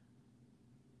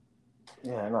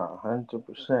 Yeah, no,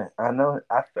 100%. I know.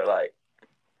 I feel like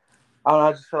I don't know.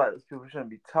 I just feel like those people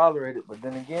shouldn't be tolerated. But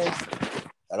then again,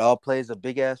 it all plays a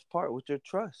big ass part with your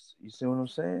trust. You see what I'm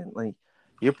saying? Like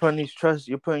you're putting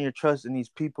your trust in these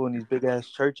people in these big ass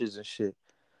churches and shit.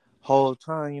 Whole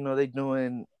time, they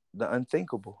doing the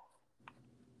unthinkable.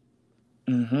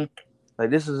 Mm-hmm.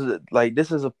 Like this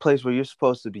is a place where you're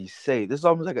supposed to be safe. This is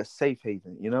almost like a safe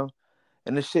haven.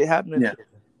 And this shit happening Yeah, to them.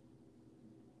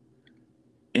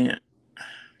 and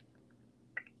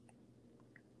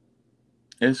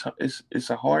it's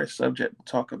a hard subject to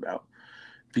talk about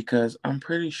because I'm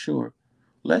pretty sure.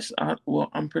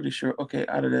 I'm pretty sure. Okay,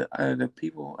 out of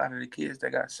the kids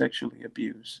that got sexually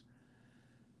abused,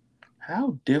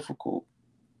 how difficult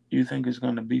you think it's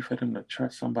going to be for them to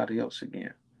trust somebody else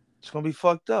again? It's gonna be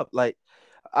fucked up. Like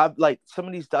some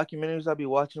of these documentaries I be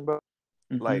watching, bro.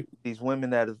 Mm-hmm. Like these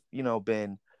women that have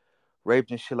been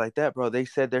raped and shit like that, bro. They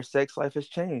said their sex life has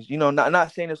changed.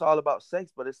 Not saying it's all about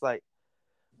sex, but it's like,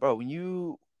 bro, when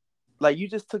you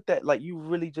just took that, like you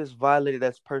really just violated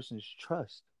that person's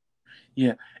trust.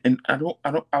 Yeah, and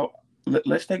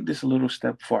let's take this a little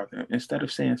step farther. Instead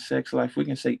of saying sex life, we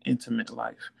can say intimate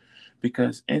life,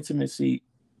 because intimacy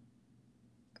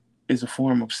is a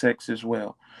form of sex as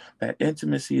well. That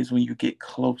intimacy is when you get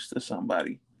close to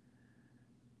somebody.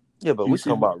 Yeah, but You we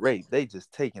talking see, about rape. They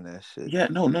just taking that shit. yeah,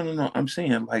 no, no, no, no. I'm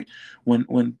saying like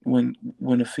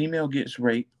when a female gets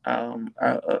raped,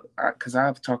 because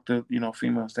I've talked to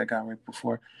females that got raped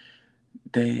before.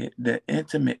 The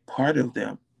intimate part of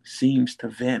them seems to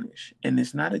vanish, and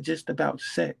it's not just about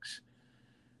sex.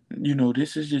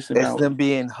 This is just It's about, them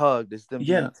being hugged. It's them being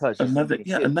yeah, touched. It's them being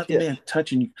kissed. another Yeah. man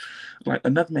touching you, like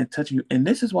another man touching you. And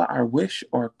this is why I wish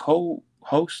our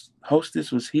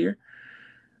co-hostess was here,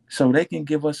 so they can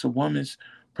give us a woman's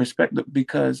perspective.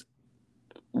 Because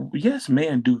yes,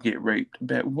 men do get raped,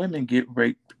 but women get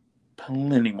raped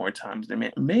plenty more times than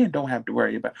men. Men don't have to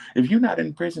worry about, if you're not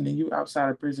in prison and you outside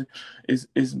of prison,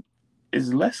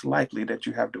 is less likely that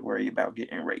you have to worry about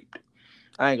getting raped.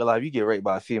 I ain't gonna lie. If you get raped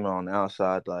by a female on the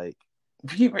outside, like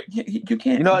You can't. You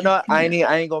no, I can't.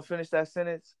 ain't gonna finish that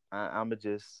sentence. I'm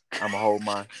gonna hold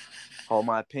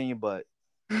my opinion, but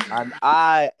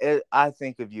I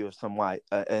think of you as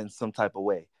in some type of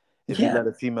way if you Yeah, let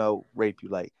a female rape you.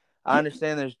 Like I yeah,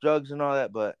 understand there's drugs and all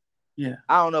that, but yeah,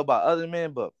 I don't know about other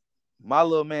men, but my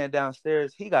little man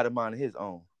downstairs, he got a mind of his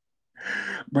own.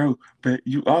 bro. But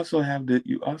you also have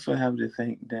to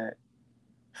think that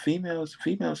females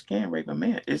can rape a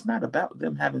man. It's not about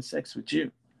them having sex with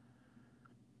you.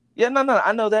 Yeah, no,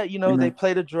 I know that. You They know,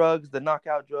 play the drugs, the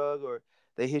knockout drug, or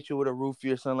they hit you with a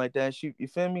roofie or something like that. You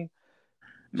feel me?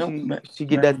 no, She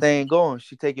get that man. thing going.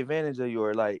 She take advantage of you.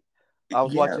 Or like I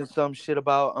was Yeah. watching some shit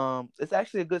about it's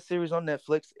actually a good series on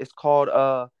Netflix. It's called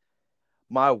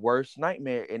My Worst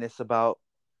Nightmare, and it's about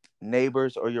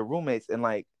neighbors or your roommates. And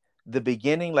like the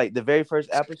beginning, like the very first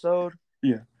episode,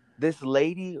 Yeah. this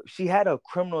lady, she had a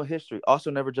criminal history.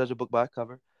 Also, never judge a book by a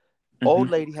cover. Mm-hmm. Old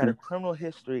lady had a True. criminal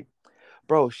history,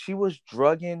 bro. She was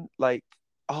drugging, like,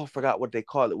 oh, I forgot what they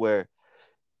call it, where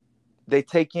they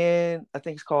take in, I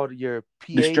think it's called your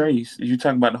The PA. strays. You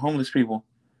talking about the homeless people,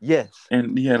 Yes.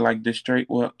 and yeah, like the straight.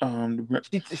 Well,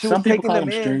 She was some people taking call them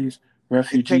them in strays, and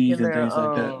refugees, and things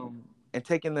like that.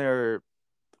 taking their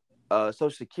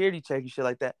social security check and shit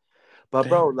like that. But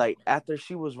bro, Damn. like after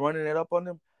she was running it up on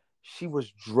them, she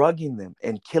was drugging them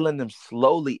and killing them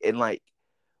slowly. And like,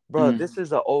 bro, Mm, this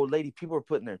is an old lady. People are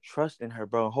putting their trust in her,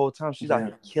 bro. The whole time she's out yeah,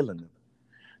 here killing them.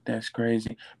 that's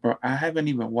crazy, bro. I haven't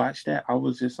even watched that. I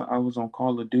was on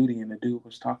Call of Duty, and the dude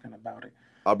was talking about it.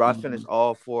 Bro, I finished Um,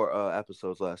 all four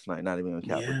episodes last night. Not even gonna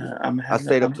cap with you. yeah, I'm I having.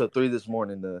 stayed up I'm. till 3 this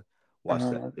morning to watch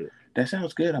that Uh, shit. that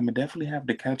sounds good. I'm gonna definitely have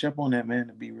to catch up on that, man.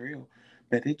 To be real,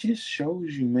 but it just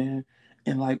shows you, man,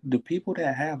 and like the people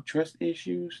that have trust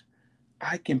issues,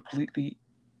 I completely.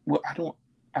 Well, I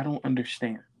don't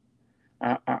understand.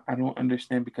 I don't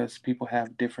understand because people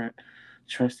have different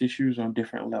trust issues on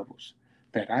different levels.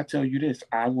 But I tell you this,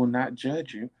 I will not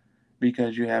judge you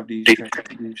because you have these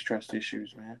trust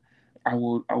issues, man. I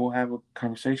will have a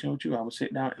conversation with you. I will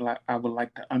sit down and I would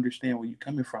like to understand where you're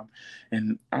coming from.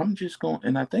 And I'm just going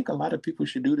and I think a lot of people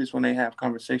should do this when they have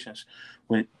conversations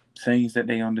with things that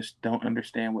they don't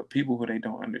understand with people who they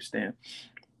don't understand.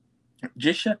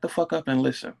 Just shut the fuck up and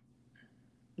listen.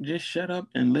 Just shut up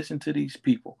and listen to these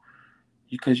people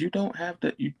because you don't have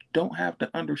to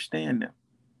understand them.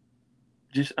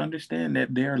 Just understand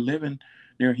that they're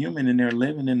human and they're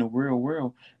living in the real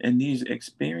world, and these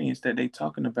experiences that they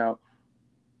talking about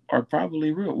are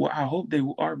probably real. Well, I hope they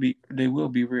will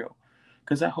be real,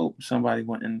 because I hope somebody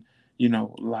wouldn't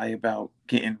lie about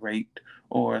getting raped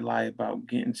or lie about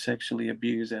getting sexually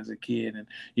abused as a kid, and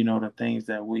the things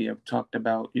that we have talked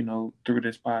about through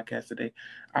this podcast today.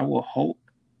 I will hope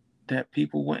that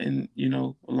people wouldn't,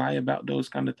 lie about those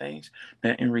kind of things.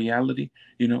 That in reality,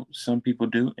 some people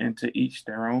do, and to each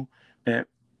their own. That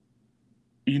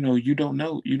you don't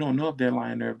know if they're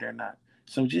lying or if they're not.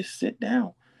 So just sit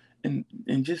down and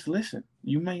just listen.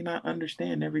 You may not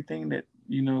understand everything that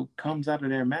comes out of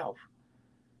their mouth,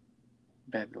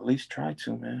 but at least try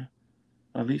to, man.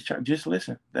 At least try. Just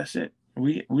listen. That's it.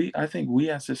 I think we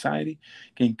as society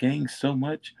can gain so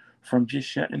much from just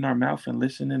shutting our mouth and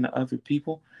listening to other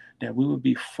people that we would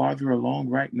be farther along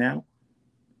right now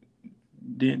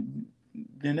than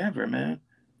than ever, man.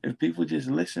 If people just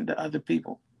listen to other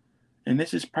people. And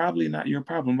this is probably not your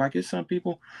problem. Like, it's some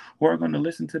people who are going to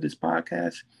listen to this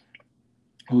podcast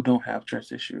who don't have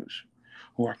trust issues,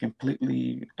 who are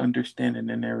completely understanding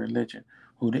in their religion,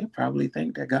 who they probably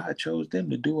think that God chose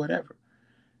them to do whatever.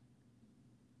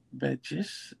 But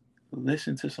just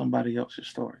listen to somebody else's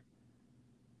story.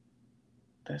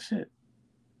 That's it.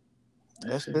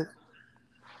 That's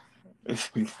That's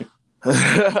it.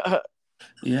 it.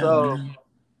 Yeah, So, man.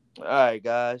 all right,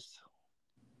 guys.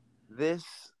 This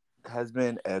has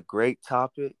been a great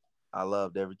topic. I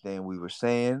loved everything we were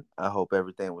saying. I hope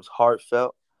everything was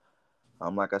heartfelt.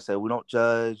 Like I said, we don't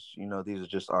judge. These are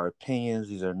just our opinions.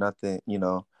 These are nothing.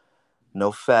 No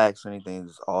facts or anything.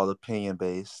 It's all opinion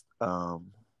based. I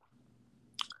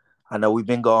know we've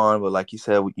been gone, but like you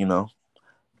said,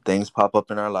 things pop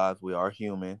up in our lives. We are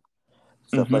human,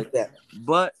 stuff Hmm. like that.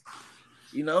 But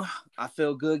you know, I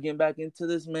feel good getting back into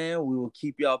this, man. We will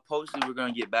keep y'all posted. We're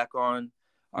gonna get back on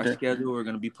our Definitely. schedule. We're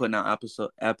gonna be putting out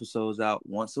episodes out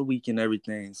once a week and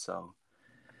everything. So,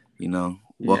 Yeah.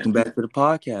 welcome back to the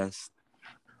podcast.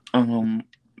 Um.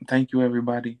 Thank you,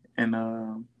 everybody, and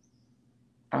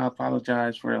I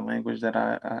apologize for the language that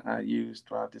I used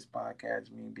throughout this podcast.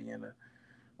 Me being a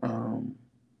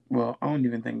well, I don't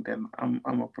even think that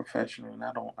I'm a professional, and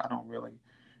I don't really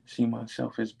see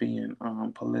myself as being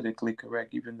politically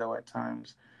correct, even though at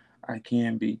times I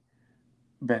can be.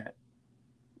 But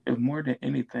if more than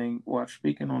anything, while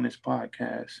speaking on this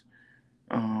podcast,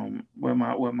 with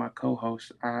my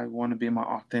co-host, I want to be my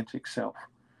authentic self.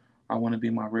 I want to be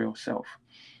my real self,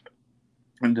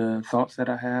 and the thoughts that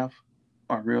I have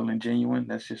are real and genuine.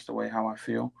 That's just the way how I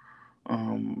feel.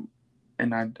 Um,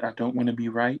 and I don't want to be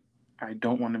right. I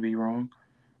don't want to be wrong.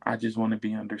 I just want to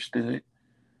be understood.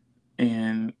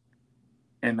 And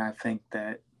I think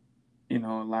that a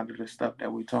lot of the stuff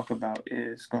that we talk about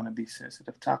is going to be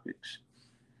sensitive topics.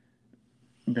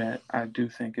 But I do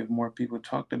think if more people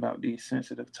talked about these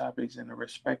sensitive topics in a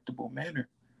respectable manner,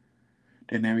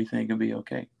 then everything could be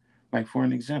okay. Like, for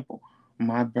an example,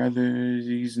 my brother,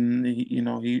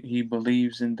 he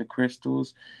believes in the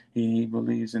crystals, he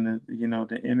believes in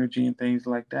the energy and things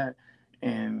like that,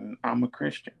 and I'm a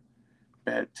Christian.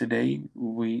 But today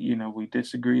we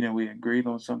disagreed and we agreed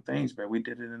on some things, but we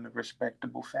did it in a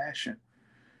respectable fashion.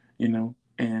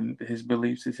 And his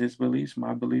beliefs is his beliefs,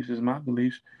 my beliefs is my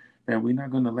beliefs. That we're not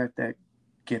going to let that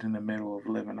get in the middle of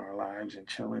living our lives and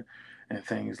chilling and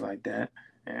things like that.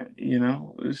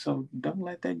 And so don't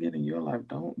let that get in your life.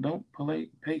 Don't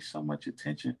pay so much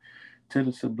attention to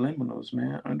the subliminals,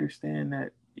 man. Understand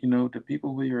that the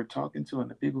people who you're talking to and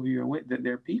the people who you're with, that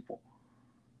they're people.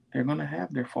 They're going to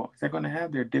have their faults. They're going to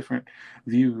have their different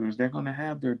views. They're going to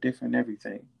have their different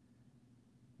everything.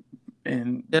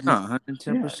 And Yeah, just,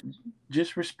 110 yeah, percent.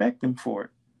 just respect them for it.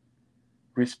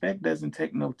 Respect doesn't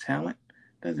take no talent.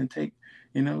 Doesn't take,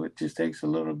 it just takes a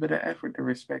little bit of effort to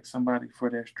respect somebody for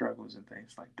their struggles and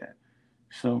things like that.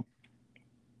 So,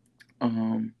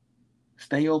 um,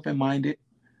 stay open minded.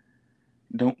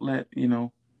 Don't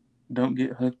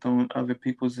get hooked on other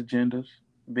people's agendas.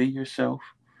 Be yourself.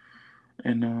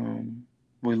 And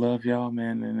we love y'all,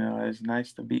 man. And it's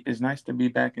nice to be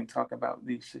back and talk about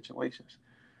these situations.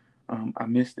 I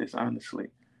miss this, honestly.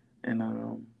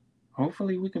 And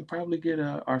hopefully we can probably get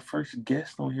our first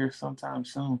guest on here sometime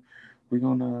soon. We're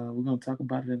gonna talk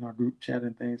about it in our group chat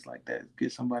and things like that.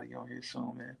 Get somebody on here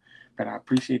soon, man. But I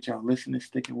appreciate y'all listening,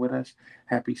 sticking with us.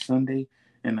 Happy Sunday,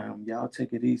 and y'all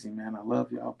take it easy, man. I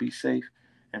love y'all. Be safe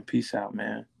and peace out,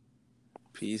 man.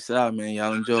 Peace out, man.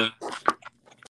 Y'all enjoy.